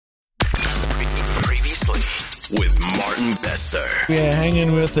Seriously, with Martin Bester. We're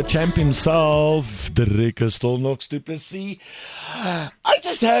hanging with the champion himself, Dricus du Plessis. I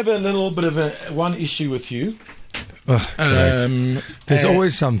just have a little bit of one issue with you. There's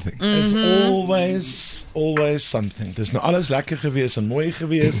always something. There's always something. There's not alles lekker gewees en mooi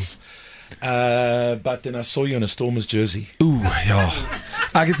gewees. But then I saw you in a Stormers jersey. Oeh, ja.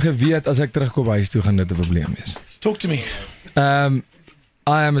 Ek het geweet as ek terugkom huis toe gaan dit 'n probleem wees. Talk to me. I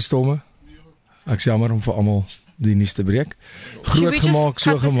am a Stormer. Ek is jammer om vir almal die nuus te breek. Groot gemaak,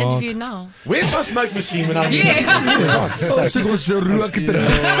 so gemaak. Where's my smoke machine when I'm So kom so rook terug.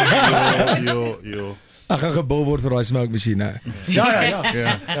 Jo. Ek gaan gebou word vir daai smoke machine nou.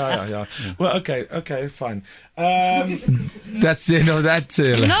 Yeah. Well, okay, fine. That's the end of that.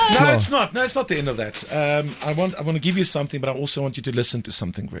 No, it's not. No, it's not the end of that. I want to give you something, but I also want you to listen to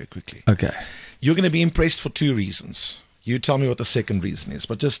something very quickly. Okay. You're going to be impressed for two reasons. You tell me what the second reason is,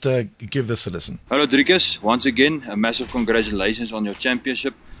 but just give this a listen. Hello, Dricus. Once again, a massive congratulations on your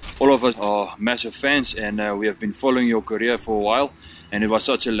championship. All of us are massive fans, and we have been following your career for a while. And it was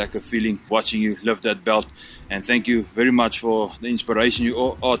such a lekker feeling watching you lift that belt. And thank you very much for the inspiration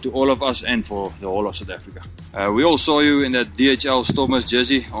you are to all of us and for the whole of South Africa. We all saw you in that DHL Stormers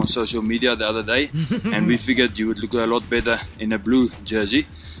jersey on social media the other day. And we figured you would look a lot better in a blue jersey.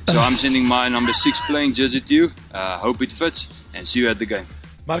 So I'm sending my number 6 playing jersey to you. Hope it fits. And see you at the game.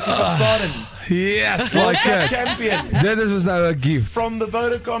 Markie van Staden. Yes, like that. Champion. Dit was nou 'n gift. From the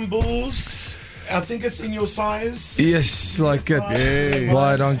Vodacom Bulls. I think it's in your size. Yes, like it.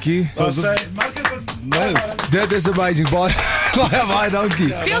 Baie dankie. Dit is amazing. Baie dankie.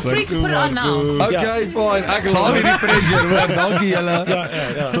 Feel free to put it on now. Okay, fine. Ek sal nie die pressure hoor. Dankie julle.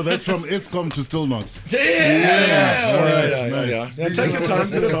 Yeah. So that's from Eskom to still not. Yeah. Take your time,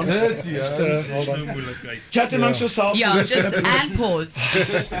 put it on. Just, hold on. Chat amongst yourselves. Yeah, just and pause.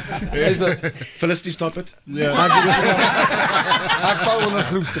 Felicity, stop it. Yeah. Ek val onder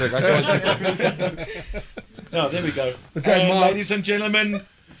groepsdruk. No, there we go. Okay, ladies and gentlemen,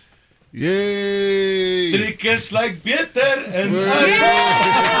 Yay! Dricus like beter and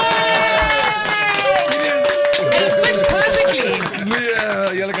It fits perfectly. Nee,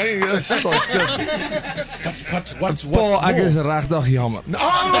 julle kan nie sorg dit. What's Ek is regtig jammer.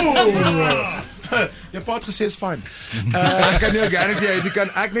 Jou pa het gesê is fine. Ek kan jou guarantee, jy kan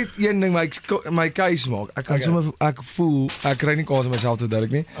ek net een ding my case maak. Ek kan sommer ek voel ek kry nie kans om myself te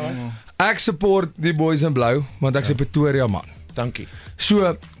duidelik nie. Ek support die boys in blou want ek is 'n Pretoria man. Dankie.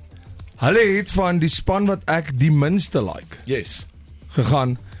 So hulle het van die span wat ek die minste like Yes.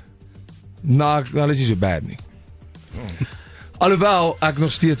 gegaan na hulle is nie so bad nie. Alhoewel ek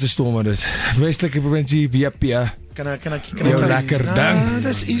nog steeds 'n Stormer is. Westelike provinsie WP. Can I Jou tell you? lekker ding.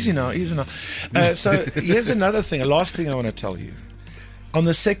 That's easy now. So here's another thing, a last thing I want to tell you. On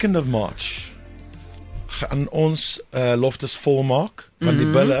the 2nd of March gaan ons Loftus volmaak van die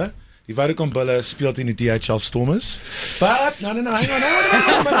bulle. Die Vodacom bulle speel in die DHL Stormers. But no, hang on.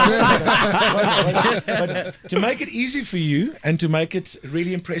 But to make it easy for you and to make it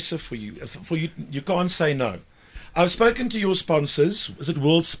really impressive for you, you can't say no. I've spoken to your sponsors. Is it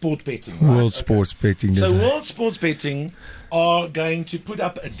World Sport Betting? Right? World Sports Betting. So World Sports Betting are going to put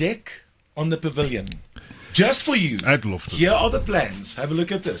up a deck on the pavilion just for you. I'd love to. Here are the plans. Have a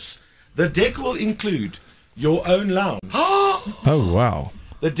look at this. The deck will include your own lounge. Oh wow.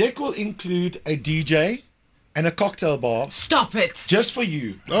 The deck will include a DJ and a cocktail bar Stop it. just for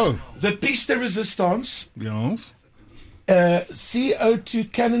you. Oh, The piste de resistance, yes.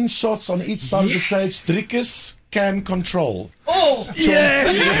 CO2 cannon shots on each side of the stage. Dricus can control. Oh,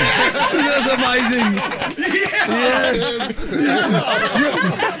 Yes! That's amazing! Yes!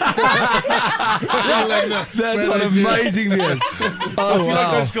 That's what amazing news. I Oh feel like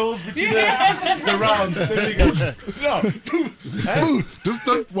wow. those girls between the rounds. There we go. Just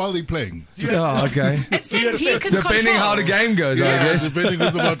not while they're playing. Oh, okay. it's simply can Depending how the game goes, I guess. Depending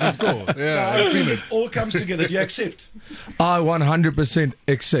who's about to score. Yeah, I've seen it. All comes together. Do you accept? I 100%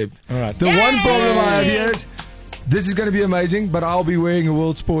 accept. Alright. The one problem I have here is this is going to be amazing, but I'll be wearing a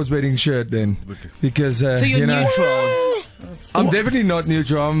World Sports Betting shirt then. Because, So you're you know, neutral. I'm definitely not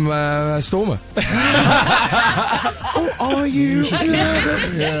neutral. I'm a Stormer. Are you?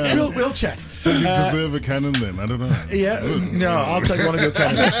 We'll chat. Does he deserve a cannon then? I don't know. Yeah, no, I'll take one of your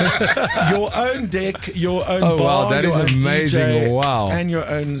cannons. Your own deck, your own Oh, bar, wow, that your is own amazing. DJ, Wow. and your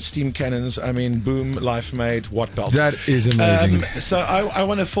own steam cannons. I mean, boom, life made, what belt. That is amazing. So I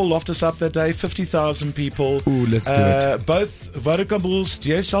want to full Loftus up that day, 50,000 people. Ooh, let's do it. Both Vodacom Bulls,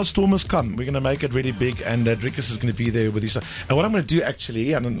 DHL Stormers come. We're going to make it really big, and Dricus is going to be there with his. And what I'm going to do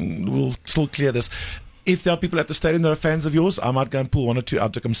actually, and we'll still clear this, if there are people at the stadium that are fans of yours, I might go and pull one or two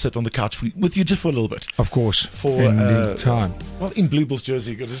out to come sit on the couch with you just for a little bit. Of course. For any time. Well, in Blue Bulls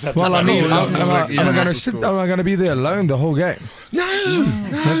jersey, you could just have Well, to I mean, Yeah. am I going to sit? Am I going to be there alone the whole game? No.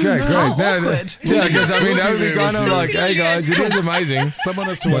 Okay, great. How No, awkward. yeah, because I mean, that would be kind of like, hey guys, it is amazing. Someone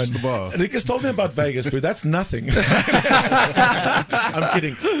has to watch the bar. Dricus told me about Vegas, but that's nothing. I'm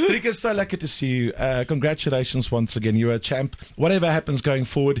kidding. Dricus, so lucky to see you. Congratulations once again. You're a champ. Whatever happens going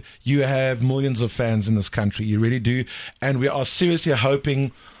forward, you have millions of fans in this country. You really do. And we are seriously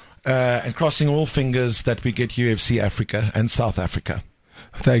hoping and crossing all fingers that we get UFC Africa and South Africa.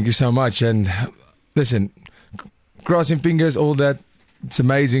 Thank you so much. And listen, crossing fingers, all that, it's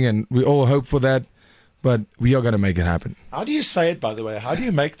amazing, and we all hope for that. But we are going to make it happen. How do you say it, by the way? How do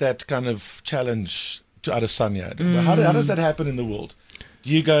you make that kind of challenge to Adesanya? How does that happen in the world?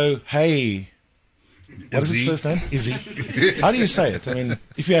 Do you go, hey, what is his first name? Izzy. How do you say it? I mean,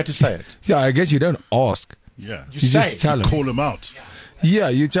 if you had to say it. Yeah, I guess you don't ask. Yeah. You You say just it. tell him. Call him out. Yeah,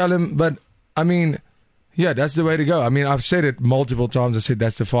 you tell him. But I mean, yeah, that's the way to go. I mean, I've said it multiple times. I said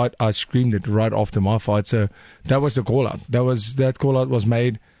that's the fight. I screamed it right after my fight. So that was the call out. That call out was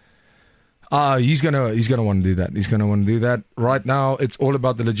made. He's gonna want to do that. He's gonna want to do that. Right now, it's all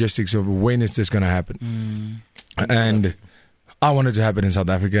about the logistics of when is this gonna happen. And I want it to happen in South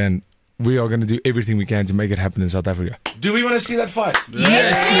Africa, and we are gonna do everything we can to make it happen in South Africa. Do we want to see that fight?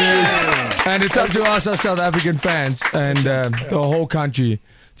 Yes, please. And it's up to us as South African fans and the whole country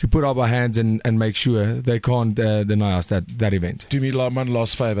to put up our hands and make sure they can't deny us that event. Do me one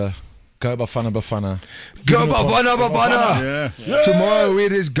last favor. Go Bafana Bafana. Go Bafana Bafana! Yeah. Tomorrow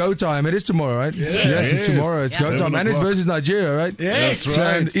it is go time. It is tomorrow, right? Yes, it's tomorrow. It's go 7 time. And it's o'clock. versus Nigeria, right? Yes. That's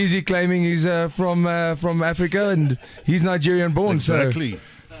right. And Easy claiming he's from Africa and he's Nigerian born. Exactly. So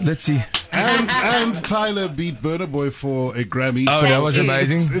let's see. And Tyler beat Burna Boy for a Grammy. Oh, So that was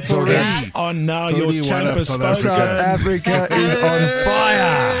amazing. It's So already. that's- On now, So your only one champ up has South spoken. South Africa is on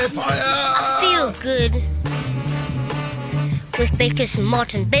fire. Feel good with Baker's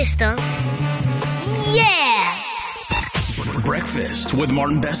Martin Bester. Yeah! Breakfast with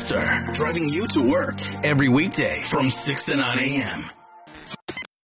Martin Bester. Driving you to work every weekday from 6 to 9 a.m.